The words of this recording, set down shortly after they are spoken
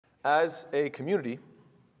as a community,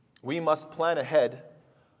 we must plan ahead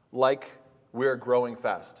like we're growing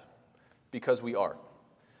fast, because we are.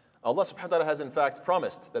 Allah subhanahu wa ta'ala has in fact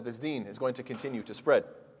promised that this deen is going to continue to spread.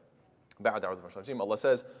 Allah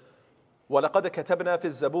says, وَلَقَدْ كَتَبْنَا فِي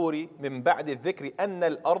الزَّبُورِ مِنْ بَعْدِ الذِّكْرِ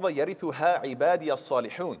أَنَّ الْأَرْضَ يَرِثُهَا عِبَادِيَ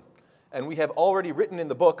الصَّالِحُونَ. And we have already written in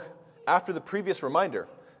the book, after the previous reminder,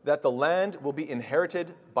 that the land will be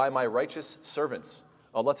inherited by my righteous servants.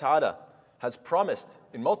 Allah Ta'ala has promised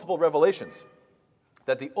in multiple revelations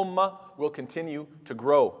that the ummah will continue to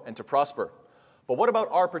grow and to prosper. But what about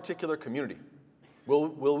our particular community?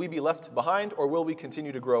 Will we be left behind, or will we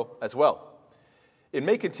continue to grow as well? It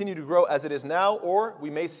may continue to grow as it is now, or we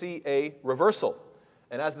may see a reversal.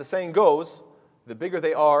 And as the saying goes, the bigger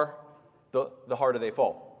they are, the harder they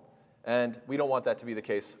fall. And we don't want that to be the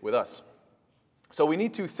case with us. So we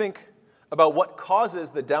need to think about what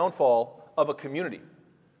causes the downfall of a community.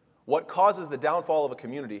 What causes the downfall of a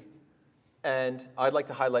community? And I'd like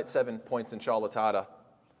to highlight 7 points, inshallah ta'ala.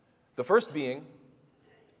 The first being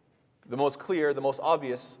the most clear, the most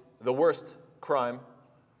obvious, the worst crime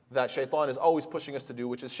that shaitan is always pushing us to do,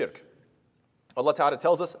 which is shirk. Allah Ta'ala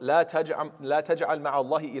tells us, لا تجعل مع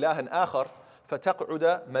الله إلها آخر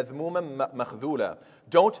فتقعد مذموما مخذولا.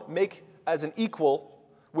 Don't make as an equal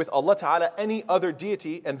with Allah Ta'ala any other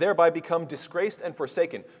deity and thereby become disgraced and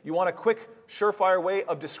forsaken. You want a quick, surefire way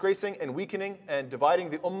of disgracing and weakening and dividing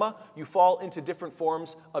the ummah? You fall into different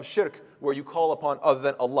forms of shirk where you call upon other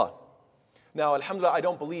than Allah. Now, alhamdulillah, I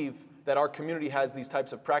don't believe that our community has these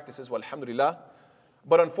types of practices, walhamdulillah.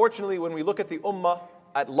 But unfortunately, when we look at the ummah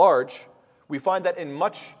at large, we find that in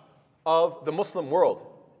much of the Muslim world,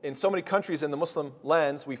 in so many countries in the Muslim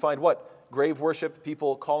lands, we find what? Grave worship,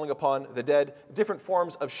 people calling upon the dead, different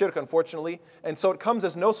forms of shirk, unfortunately. And so it comes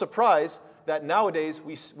as no surprise that nowadays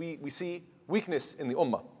we see weakness in the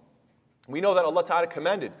ummah. We know that Allah Ta'ala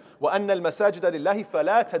commanded, وَأَنَّ الْمَسَاجِدَ لِلَّهِ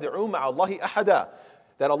فَلَا تَدْعُوا مَعَ اللَّهِ أَحَدًا.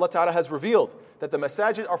 That Allah Ta'ala has revealed that the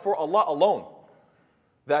masajid are for Allah alone.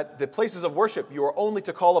 That the places of worship, you are only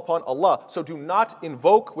to call upon Allah. So do not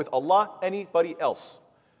invoke with Allah anybody else.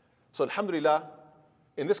 So alhamdulillah,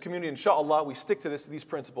 in this community, inshaAllah, we stick to these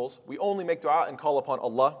principles. We only make dua and call upon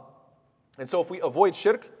Allah. And so if we avoid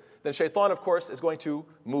shirk, then shaitan, of course, is going to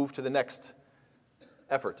move to the next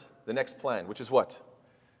effort, the next plan, which is what?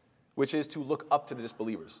 Which is to look up to the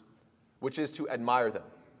disbelievers, which is to admire them,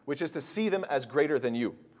 which is to see them as greater than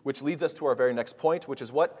you, which leads us to our very next point, which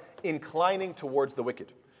is what? Inclining towards the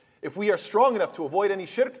wicked. If we are strong enough to avoid any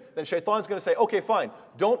shirk, then shaitan's going to say, okay, fine,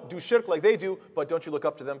 don't do shirk like they do, but don't you look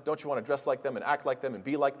up to them? Don't you want to dress like them and act like them and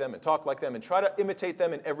be like them and talk like them and try to imitate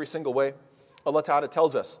them in every single way? Allah Ta'ala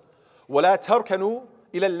tells us, وَلَا تَرْكَنُوا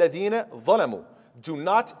إِلَى الَّذِينَ ظَلَمُوا. Do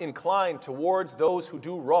not incline towards those who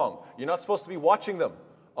do wrong. You're not supposed to be watching them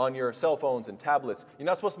on your cell phones and tablets. You're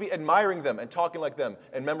not supposed to be admiring them and talking like them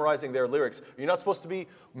and memorizing their lyrics. You're not supposed to be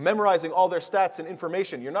memorizing all their stats and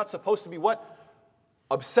information. You're not supposed to be what?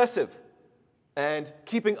 Obsessive and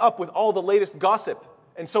keeping up with all the latest gossip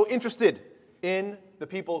and so interested in the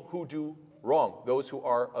people who do wrong, those who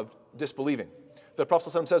are of disbelieving. The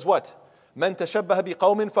Prophet ﷺ says what? مَنْ تَشَبَّهَ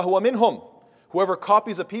بِقَوْمٍ فَهُوَ مِنْهُمْ. Whoever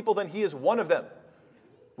copies a people, then he is one of them.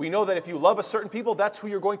 We know that if you love a certain people, that's who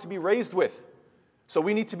you're going to be raised with. So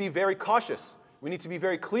we need to be very cautious. We need to be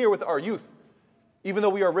very clear with our youth. Even though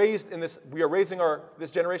we are raising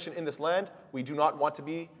this generation in this land, we do not want to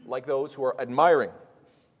be like those who are admiring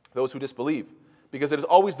those who disbelieve. Because it is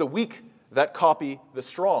always the weak that copy the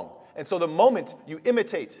strong. And so the moment you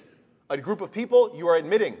imitate a group of people, you are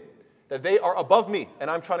admitting that they are above me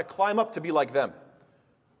and I'm trying to climb up to be like them.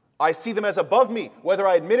 I see them as above me, whether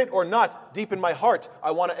I admit it or not. Deep in my heart,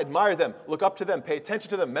 I want to admire them, look up to them, pay attention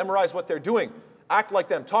to them, memorize what they're doing, act like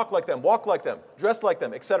them, talk like them, walk like them, dress like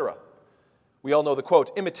them, etc. We all know the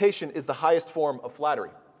quote, imitation is the highest form of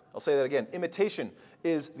flattery. I'll say that again. Imitation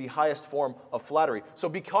is the highest form of flattery. So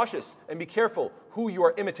be cautious and be careful who you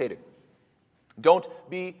are imitating. Don't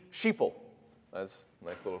be sheeple. That's a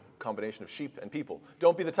nice little combination of sheep and people.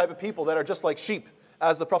 Don't be the type of people that are just like sheep.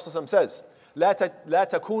 As the Prophet ﷺ says, لا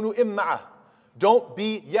تكونوا إمعة. Don't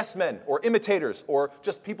be yes men or imitators or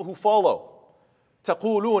just people who follow.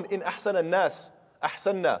 تقولون إن أحسن الناس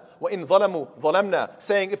أحسننا وإن ظلموا ظلمنا.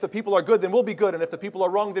 Saying if the people are good, then we'll be good, and if the people are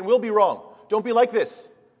wrong, then we'll be wrong. Don't be like this.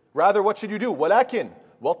 Rather, what should you do? ولكن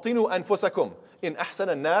وطنوا أنفسكم إن أحسن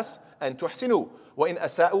الناس أن تحسنوا وإن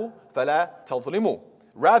أساءوا فلا تظلموا.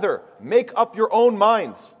 Rather, make up your own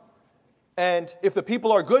minds. And if the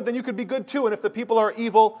people are good, then you could be good too. And if the people are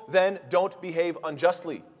evil, then don't behave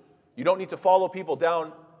unjustly. You don't need to follow people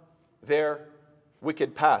down their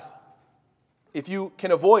wicked path. If you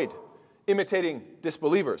can avoid imitating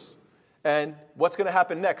disbelievers And what's going to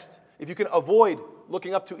happen next? If you can avoid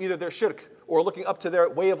looking up to either their shirk or looking up to their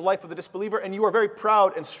way of life of the disbeliever, and you are very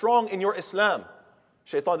proud and strong in your Islam,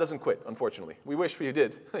 Shaitan doesn't quit, unfortunately. We wish he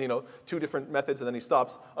did, 2 different methods and then he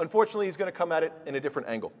stops. Unfortunately, he's going to come at it in a different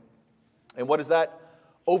angle. And what is that?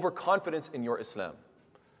 Overconfidence in your Islam.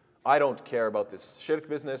 I don't care about this shirk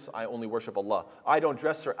business. I only worship Allah. I don't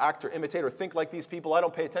dress or act or imitate or think like these people. I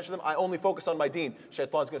don't pay attention to them. I only focus on my deen.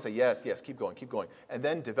 Shaitan's going to say, yes, keep going. And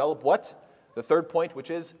then develop what? The third point,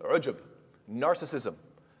 which is ujub, narcissism.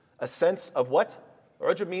 A sense of what?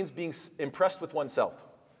 Ujub means being impressed with oneself.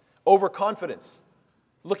 Overconfidence.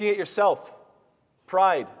 Looking at yourself,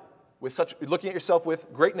 pride, looking at yourself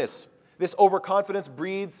with greatness. This overconfidence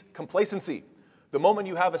breeds complacency. The moment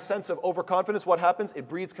you have a sense of overconfidence, what happens? It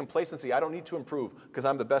breeds complacency. I don't need to improve because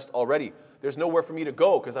I'm the best already. There's nowhere for me to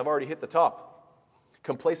go because I've already hit the top.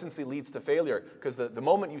 Complacency leads to failure because the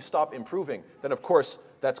moment you stop improving, then of course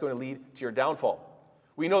that's going to lead to your downfall.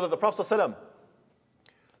 We know that the Prophet ﷺ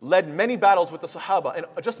led many battles with the Sahaba, and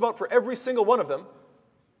just about for every single one of them,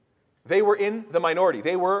 they were in the minority.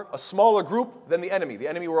 They were a smaller group than the enemy. The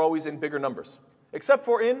enemy were always in bigger numbers, except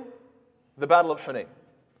for in the Battle of Hunayn.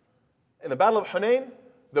 In the Battle of Hunayn,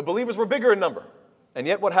 the believers were bigger in number. And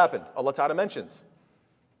yet what happened? Allah Ta'ala mentions,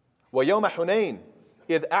 وَيَوْمَ حُنَيْنٍ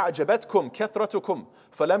إِذْ أَعْجَبَتْكُمْ كَثْرَتُكُمْ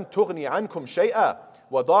فَلَمْ تُغْنِ عَنْكُمْ شَيْئًا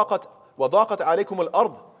وَضَاقَتْ عَلَيْكُمُ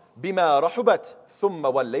الْأَرْضُ بِمَا رَحُبَتْ ثُمَّ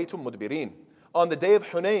وَلَّيْتُمْ مُدْبِرِينَ. On the day of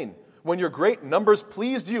Hunayn, when your great numbers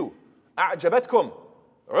pleased you, أَعْجَبَتْكُمْ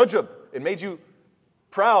ujub, it made you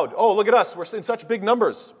proud. Oh, look at us, we're in such big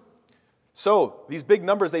numbers. So, these big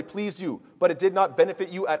numbers, they pleased you, but it did not benefit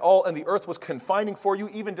you at all, and the earth was confining for you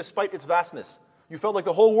even despite its vastness. You felt like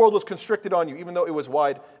the whole world was constricted on you, even though it was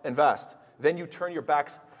wide and vast. Then you turn your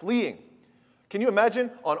backs fleeing. Can you imagine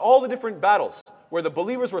on all the different battles where the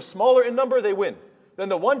believers were smaller in number, they win. Then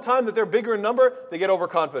the one time that they're bigger in number, they get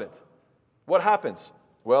overconfident. What happens?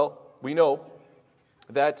 Well, we know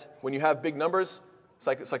that when you have big numbers,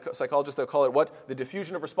 psychologists, they'll call it what? The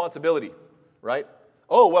diffusion of responsibility, right?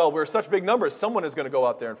 Oh, well, we're such big numbers, someone is going to go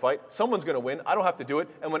out there and fight. Someone's going to win. I don't have to do it.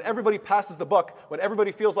 And when everybody passes the buck, when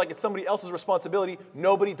everybody feels like it's somebody else's responsibility,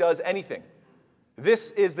 nobody does anything.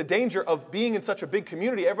 This is the danger of being in such a big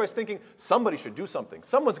community. Everybody's thinking, somebody should do something.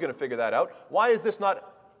 Someone's going to figure that out. Why is this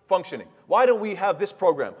not functioning? Why don't we have this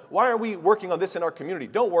program? Why are we working on this in our community?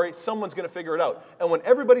 Don't worry, someone's going to figure it out. And when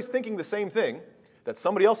everybody's thinking the same thing, that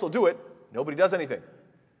somebody else will do it, nobody does anything.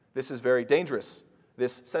 This is very dangerous.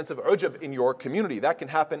 This sense of ujub in your community, that can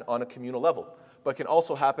happen on a communal level, but can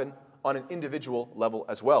also happen on an individual level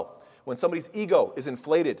as well. When somebody's ego is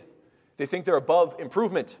inflated, they think they're above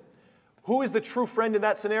improvement. Who is the true friend in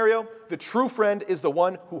that scenario? The true friend is the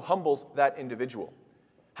one who humbles that individual.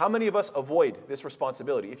 How many of us avoid this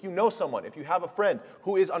responsibility? If you know someone, if you have a friend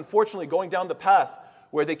who is unfortunately going down the path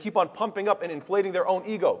where they keep on pumping up and inflating their own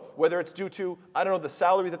ego, whether it's due to, the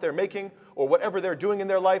salary that they're making or whatever they're doing in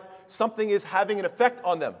their life, something is having an effect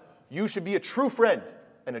on them. You should be a true friend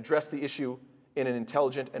and address the issue in an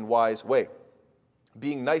intelligent and wise way.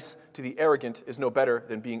 Being nice to the arrogant is no better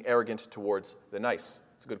than being arrogant towards the nice.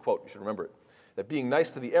 It's a good quote, you should remember it. That being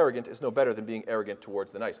nice to the arrogant is no better than being arrogant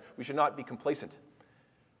towards the nice. We should not be complacent.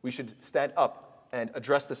 We should stand up and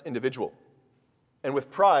address this individual. And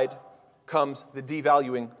with pride comes the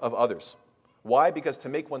devaluing of others. Why? Because to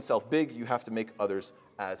make oneself big, you have to make others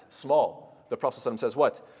as small. The Prophet ﷺ says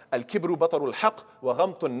what? Al-kibru batarul haqq wa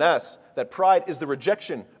ghamtun nas. That pride is the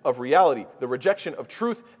rejection of reality, the rejection of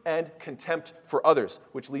truth, and contempt for others,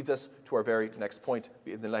 which leads us to our very next point,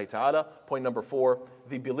 bi'idhnillahi ta'ala. Point number 4,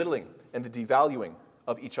 the belittling and the devaluing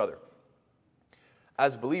of each other.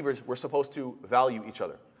 As believers, we're supposed to value each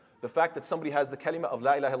other. The fact that somebody has the kalima of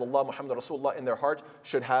La ilaha illallah Muhammad Rasulullah in their heart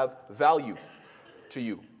should have value to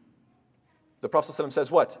you. The Prophet ﷺ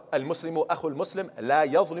says what? Al-Muslimu akhul Muslim la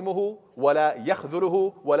yadhlimuhu wa la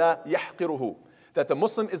yakhdhuluhu wa la yahqiruhu. That the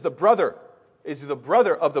Muslim is the brother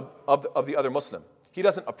of the other Muslim. He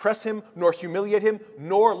doesn't oppress him, nor humiliate him,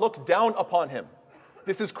 nor look down upon him.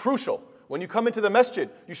 This is crucial. When you come into the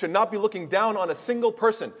masjid, you should not be looking down on a single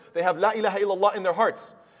person. They have La ilaha illallah in their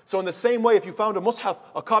hearts. So in the same way, if you found a mushaf,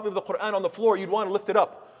 a copy of the Quran on the floor, you'd want to lift it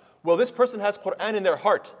up. Well, this person has Quran in their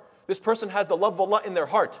heart. This person has the love of Allah in their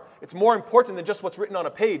heart. It's more important than just what's written on a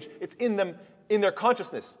page. It's in them, in their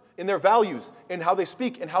consciousness, in their values, in how they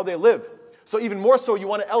speak and how they live. So even more so, you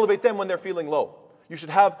want to elevate them when they're feeling low. You should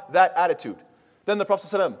have that attitude. Then the Prophet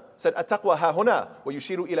ﷺ said, "At-taqwa ha-huna wa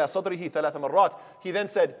yushiru ila sadrihi thalatha marrat." He then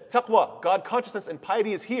said, "Taqwa, God consciousness and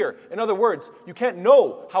piety is here." In other words, you can't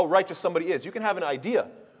know how righteous somebody is. You can have an idea.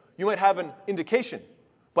 You might have an indication.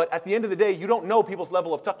 But at the end of the day, you don't know people's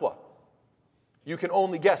level of taqwa. You can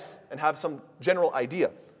only guess and have some general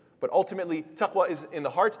idea. But ultimately, taqwa is in the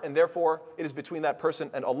heart, and therefore it is between that person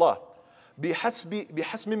and Allah. بِحَسْبِ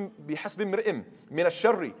امْرِئٍ مِنَ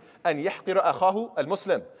الشَّرِّ أَنْ يَحْقِرَ أَخَاهُ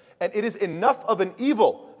الْمُسْلِمِ. And it is enough of an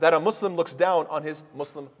evil that a Muslim looks down on his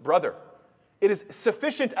Muslim brother. It is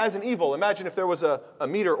sufficient as an evil. Imagine if there was a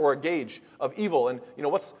meter or a gauge of evil, and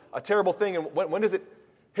what's a terrible thing, and when does it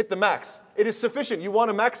hit the max? It is sufficient. You want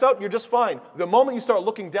to max out, you're just fine. The moment you start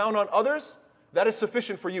looking down on others, that is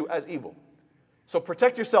sufficient for you as evil. So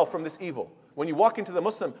protect yourself from this evil. When you walk into the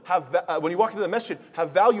masjid,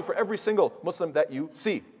 have value for every single Muslim that you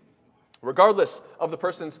see, regardless of the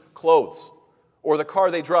person's clothes, or the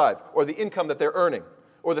car they drive, or the income that they're earning,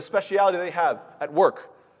 or the speciality they have at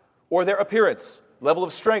work, or their appearance, level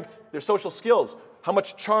of strength, their social skills, how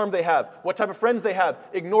much charm they have, what type of friends they have.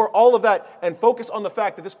 Ignore all of that and focus on the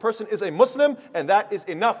fact that this person is a Muslim, and that is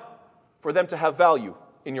enough for them to have value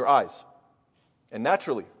in your eyes. And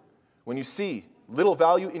naturally, when you see little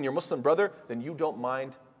value in your Muslim brother, then you don't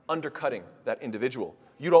mind undercutting that individual.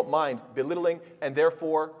 You don't mind belittling and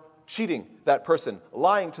therefore cheating that person,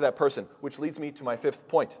 lying to that person, which leads me to my fifth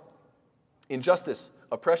point. Injustice,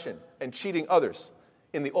 oppression, and cheating others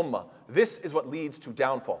in the ummah. This is what leads to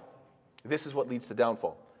downfall. This is what leads to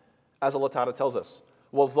downfall. As Allah Ta'ala tells us,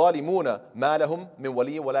 وَالظَّالِمُونَ مَا لَهُمْ مِنْ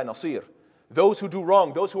وَلِيٍّ وَلَا نَصِيرٍ. Those who do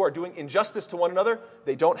wrong, those who are doing injustice to one another,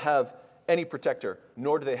 they don't have any protector,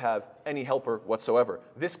 nor do they have any helper whatsoever.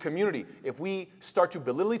 This community, if we start to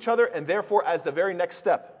belittle each other, and therefore as the very next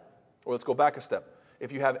step, or let's go back a step,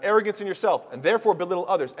 if you have arrogance in yourself, and therefore belittle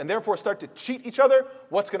others, and therefore start to cheat each other,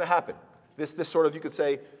 what's going to happen? This sort of, you could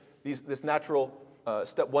say, this natural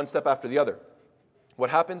one step after the other. What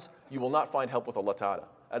happens? You will not find help with Allah Ta'ala.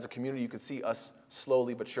 As a community, you can see us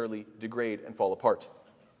slowly but surely degrade and fall apart.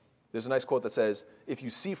 There's a nice quote that says, if you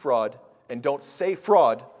see fraud and don't say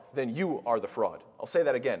fraud, then you are the fraud. I'll say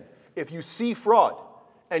that again. If you see fraud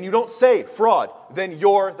and you don't say fraud, then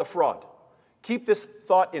you're the fraud. Keep this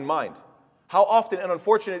thought in mind. How often and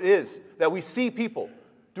unfortunate it is that we see people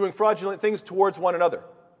doing fraudulent things towards one another,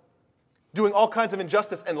 doing all kinds of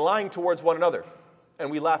injustice and lying towards one another, and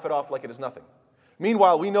we laugh it off like it is nothing.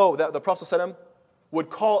 Meanwhile, we know that the Prophet ﷺ would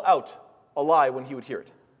call out a lie when he would hear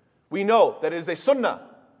it. We know that it is a sunnah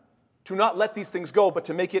to not let these things go, but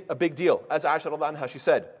to make it a big deal. As Aisha radiallahu anha, she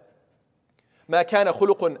said, ما كان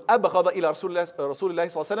خلق أبغض إلى رسول الله صلى الله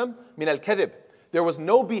عليه وسلم من الكذب. There was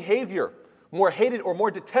no behavior more hated or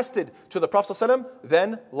more detested to the Prophet ﷺ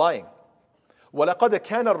than lying. ولقد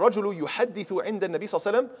كان الرجل يحدث عند النبي صلى الله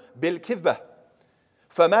عليه وسلم بالكذبة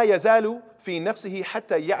فما يزال في نفسه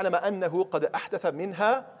حتى يعلم أنه قد أحدث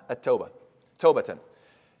منها التوبة توبة.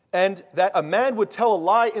 And that a man would tell a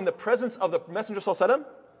lie in the presence of the Messenger صلى الله عليه وسلم,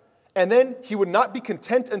 and then he would not be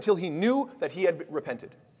content until he knew that he had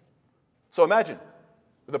repented. So imagine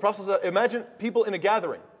people in a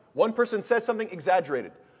gathering. One person says something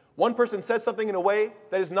exaggerated. One person says something in a way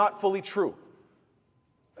that is not fully true.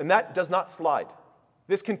 And that does not slide.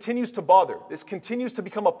 This continues to bother. This continues to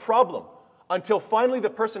become a problem until finally the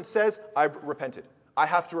person says, I've repented. I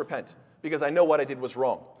have to repent because I know what I did was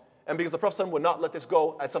wrong. And because the Prophet ﷺ would not let this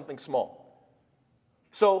go as something small.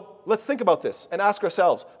 So let's think about this and ask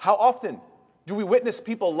ourselves, how often do we witness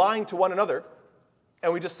people lying to one another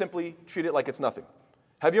and we just simply treat it like it's nothing?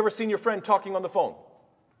 Have you ever seen your friend talking on the phone?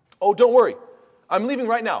 Oh, don't worry. I'm leaving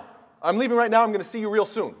right now. I'm going to see you real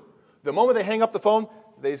soon. The moment they hang up the phone,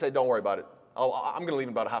 they say, don't worry about it. I'm going to leave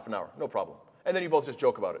in about a half an hour. No problem. And then you both just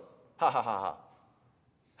joke about it. Ha, ha, ha, ha.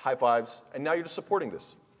 High fives. And now you're just supporting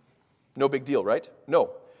this. No big deal, right?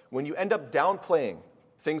 No. When you end up downplaying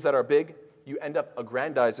things that are big, you end up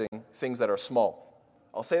aggrandizing things that are small.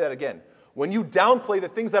 I'll say that again. When you downplay the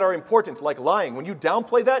things that are important, like lying, when you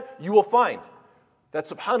downplay that, you will find that,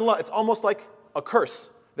 subhanAllah, it's almost like a curse,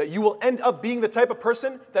 that you will end up being the type of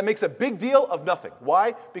person that makes a big deal of nothing.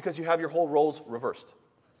 Why? Because you have your whole roles reversed.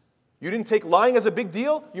 You didn't take lying as a big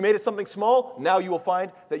deal, you made it something small. Now you will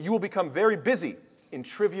find that you will become very busy in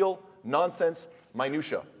trivial, nonsense,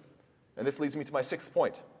 minutia. And this leads me to my sixth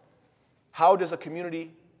point. How does a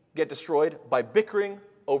community get destroyed? By bickering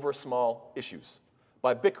over small issues,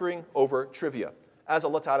 by bickering over trivia. As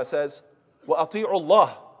Allah Ta'ala says, وَأَطِيعُوا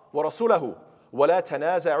اللَّهَ وَرَسُولَهُ وَلَا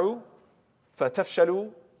تَنَازَعُوا فَتَفْشَلُوا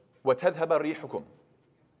وَتَذْهَبَ رِيحُكُمْ.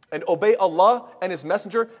 And obey Allah and His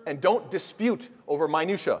Messenger, and don't dispute over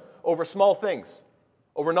minutia, over small things,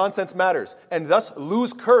 over nonsense matters, and thus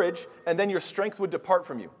lose courage, and then your strength would depart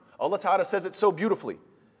from you. Allah Ta'ala says it so beautifully,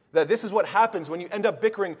 that this is what happens when you end up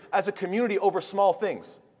bickering as a community over small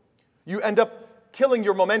things. You end up killing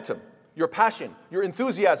your momentum, your passion, your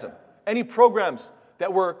enthusiasm. Any programs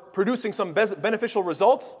that were producing some beneficial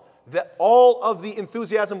results, that all of the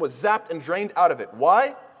enthusiasm was zapped and drained out of it.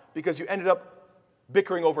 Why? Because you ended up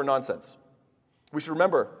bickering over nonsense. We should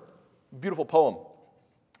remember a beautiful poem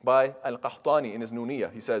by Al-Qahtani in his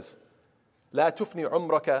Nuniyah. He says, لا تفني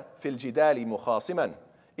عمرك في الجدال مخاصما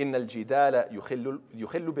إن الجدال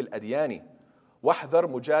يخل بالأديان واحذر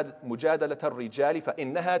مجادلة الرجال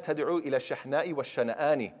فإنها تدعو إلى الشحناء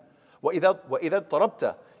والشنآن وإذا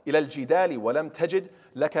اضطربت إلى الجدال ولم تجد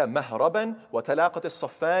لك مهربا وتلاقة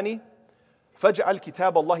الصفان فاجعل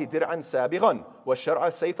كتاب الله درعا سابغا والشرع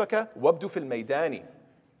سيفك وابدو في الميدان.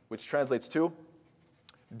 Which translates to,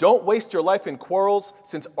 don't waste your life in quarrels,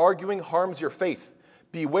 since arguing harms your faith.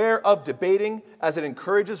 Beware of debating, as it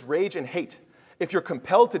encourages rage and hate. If you're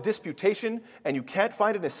compelled to disputation and you can't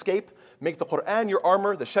find an escape, make the Quran your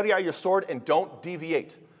armor, the Sharia your sword, and don't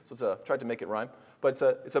deviate. So tried to make it rhyme, but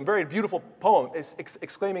it's a very beautiful poem. It's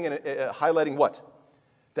exclaiming and highlighting what?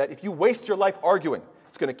 That if you waste your life arguing,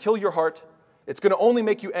 it's going to kill your heart, it's going to only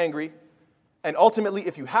make you angry, and ultimately,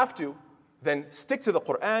 if you have to, then stick to the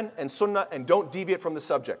Quran and Sunnah and don't deviate from the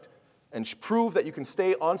subject. And prove that you can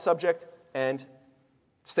stay on subject and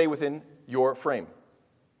stay within your frame.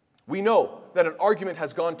 We know that an argument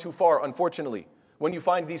has gone too far, unfortunately, when you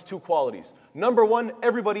find these two qualities. Number one,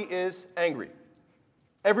 everybody is angry.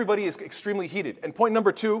 Everybody is extremely heated. And point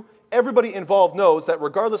number two, everybody involved knows that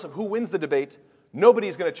regardless of who wins the debate, nobody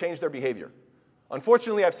is going to change their behavior.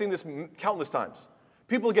 Unfortunately, I've seen this countless times.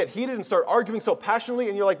 People get heated and start arguing so passionately,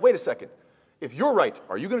 and you're like, wait a second. If you're right,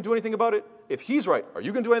 are you going to do anything about it? If he's right, are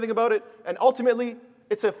you going to do anything about it? And ultimately,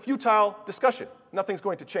 it's a futile discussion. Nothing's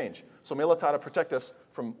going to change. So may Allah Ta'ala protect us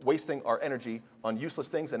from wasting our energy on useless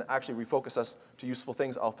things and actually refocus us to useful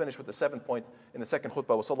things. I'll finish with the 7th point in the second khutbah.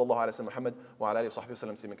 Wa sallallahu ala sayyidina Muhammad wa ala alihi wa sahbihi wa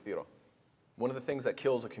sallam tasliman kathira. One of the things that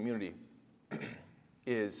kills a community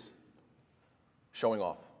is showing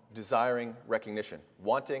off, desiring recognition,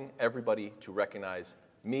 wanting everybody to recognize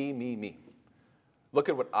me, me, me. Look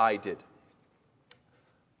at what I did.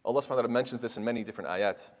 Allah subhanahu wa ta'ala mentions this in many different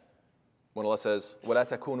ayat. When Allah says, وَلَا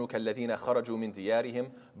تَكُونُوا كَالَّذِينَ خَرَجُوا مِنْ دِيَارِهِمْ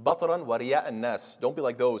بَطْرًا وَرِيَاءَ النَّاسِ. Don't be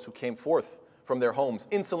like those who came forth from their homes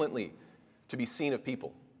insolently to be seen of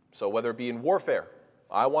people. So whether it be in warfare,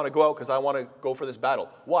 I want to go out because I want to go for this battle.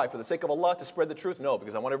 Why? For the sake of Allah, to spread the truth? No,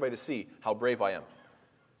 because I want everybody to see how brave I am.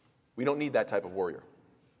 We don't need that type of warrior.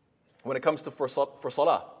 When it comes to for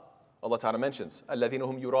salah, Allah Ta'ala mentions, الَّذِينَ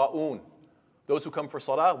هُمْ يُرَاءُونَ. Those who come for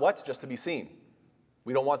salah, what? Just to be seen.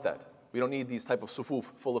 We don't want that. We don't need these type of sufuf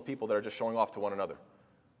full of people that are just showing off to one another.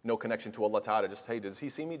 No connection to Allah Ta'ala. Just, hey, does he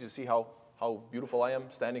see me? Does he see how beautiful I am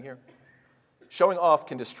standing here? Showing off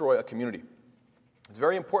can destroy a community. It's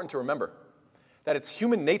very important to remember that it's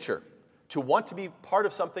human nature to want to be part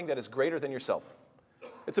of something that is greater than yourself.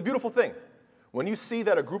 It's a beautiful thing. When you see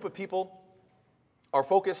that a group of people are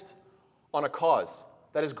focused on a cause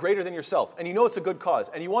that is greater than yourself, and you know it's a good cause,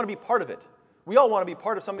 and you want to be part of it. We all want to be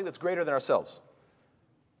part of something that's greater than ourselves.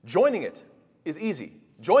 Joining it is easy.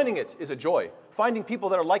 Joining it is a joy. Finding people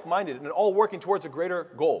that are like-minded and all working towards a greater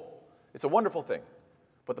goal. It's a wonderful thing.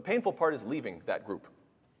 But the painful part is leaving that group.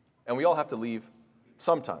 And we all have to leave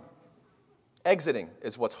sometime. Exiting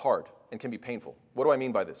is what's hard and can be painful. What do I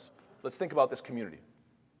mean by this? Let's think about this community.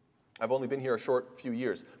 I've only been here a short few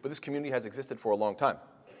years, but this community has existed for a long time.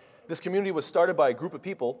 This community was started by a group of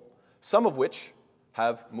people, some of which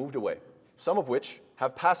have moved away, some of which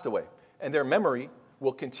have passed away, and their memory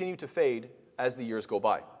will continue to fade as the years go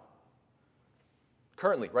by.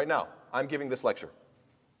 Currently, right now, I'm giving this lecture.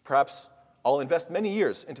 Perhaps I'll invest many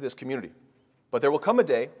years into this community, but there will come a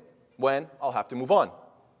day when I'll have to move on,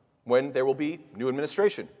 when there will be new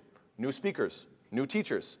administration, new speakers, new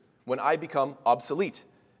teachers, when I become obsolete,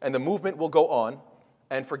 and the movement will go on,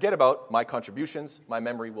 and forget about my contributions, my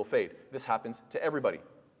memory will fade. This happens to everybody.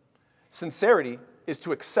 Sincerity is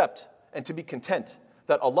to accept and to be content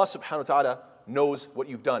that Allah subhanahu wa ta'ala knows what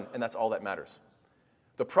you've done, and that's all that matters.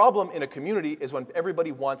 The problem in a community is when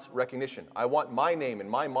everybody wants recognition. I want my name and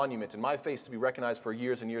my monument and my face to be recognized for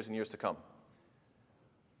years and years and years to come.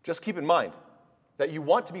 Just keep in mind that you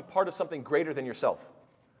want to be part of something greater than yourself.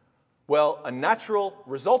 Well, a natural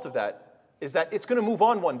result of that is that it's going to move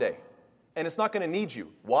on one day, and it's not going to need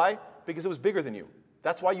you. Why? Because it was bigger than you.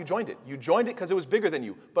 That's why you joined it. You joined it because it was bigger than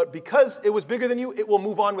you. But because it was bigger than you, it will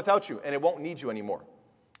move on without you, and it won't need you anymore.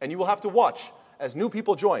 And you will have to watch as new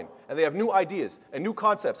people join, and they have new ideas and new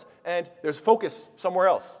concepts, and there's focus somewhere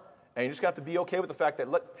else. And you just have to be okay with the fact that,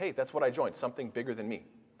 look, hey, that's what I joined, something bigger than me.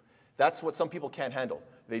 That's what some people can't handle.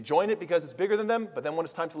 They join it because it's bigger than them, but then when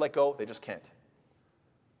it's time to let go, they just can't.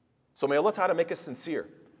 So may Allah Ta'ala make us sincere.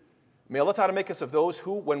 May Allah Ta'ala make us of those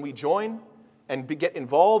who, when we join and get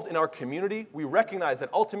involved in our community, we recognize that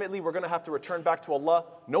ultimately we're going to have to return back to Allah.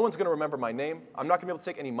 No one's going to remember my name. I'm not going to be able to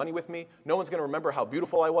take any money with me. No one's going to remember how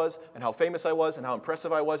beautiful I was and how famous I was and how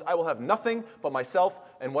impressive I was. I will have nothing but myself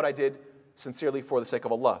and what I did sincerely for the sake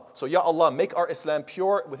of Allah. So Ya Allah, make our Islam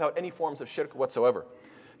pure without any forms of shirk whatsoever.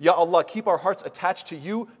 Ya Allah, keep our hearts attached to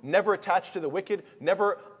you, never attached to the wicked,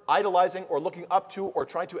 never idolizing or looking up to or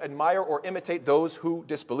trying to admire or imitate those who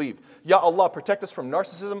disbelieve. Ya Allah, protect us from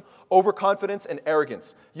narcissism, overconfidence, and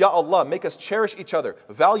arrogance. Ya Allah, make us cherish each other,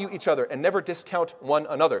 value each other, and never discount one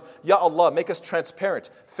another. Ya Allah, make us transparent,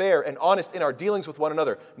 fair, and honest in our dealings with one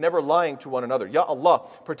another, never lying to one another. Ya Allah,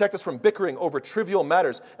 protect us from bickering over trivial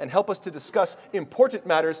matters and help us to discuss important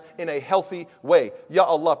matters in a healthy way. Ya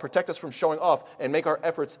Allah, protect us from showing off and make our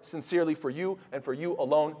efforts sincerely for you and for you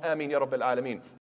alone. Ameen Ya Rabbil Alameen.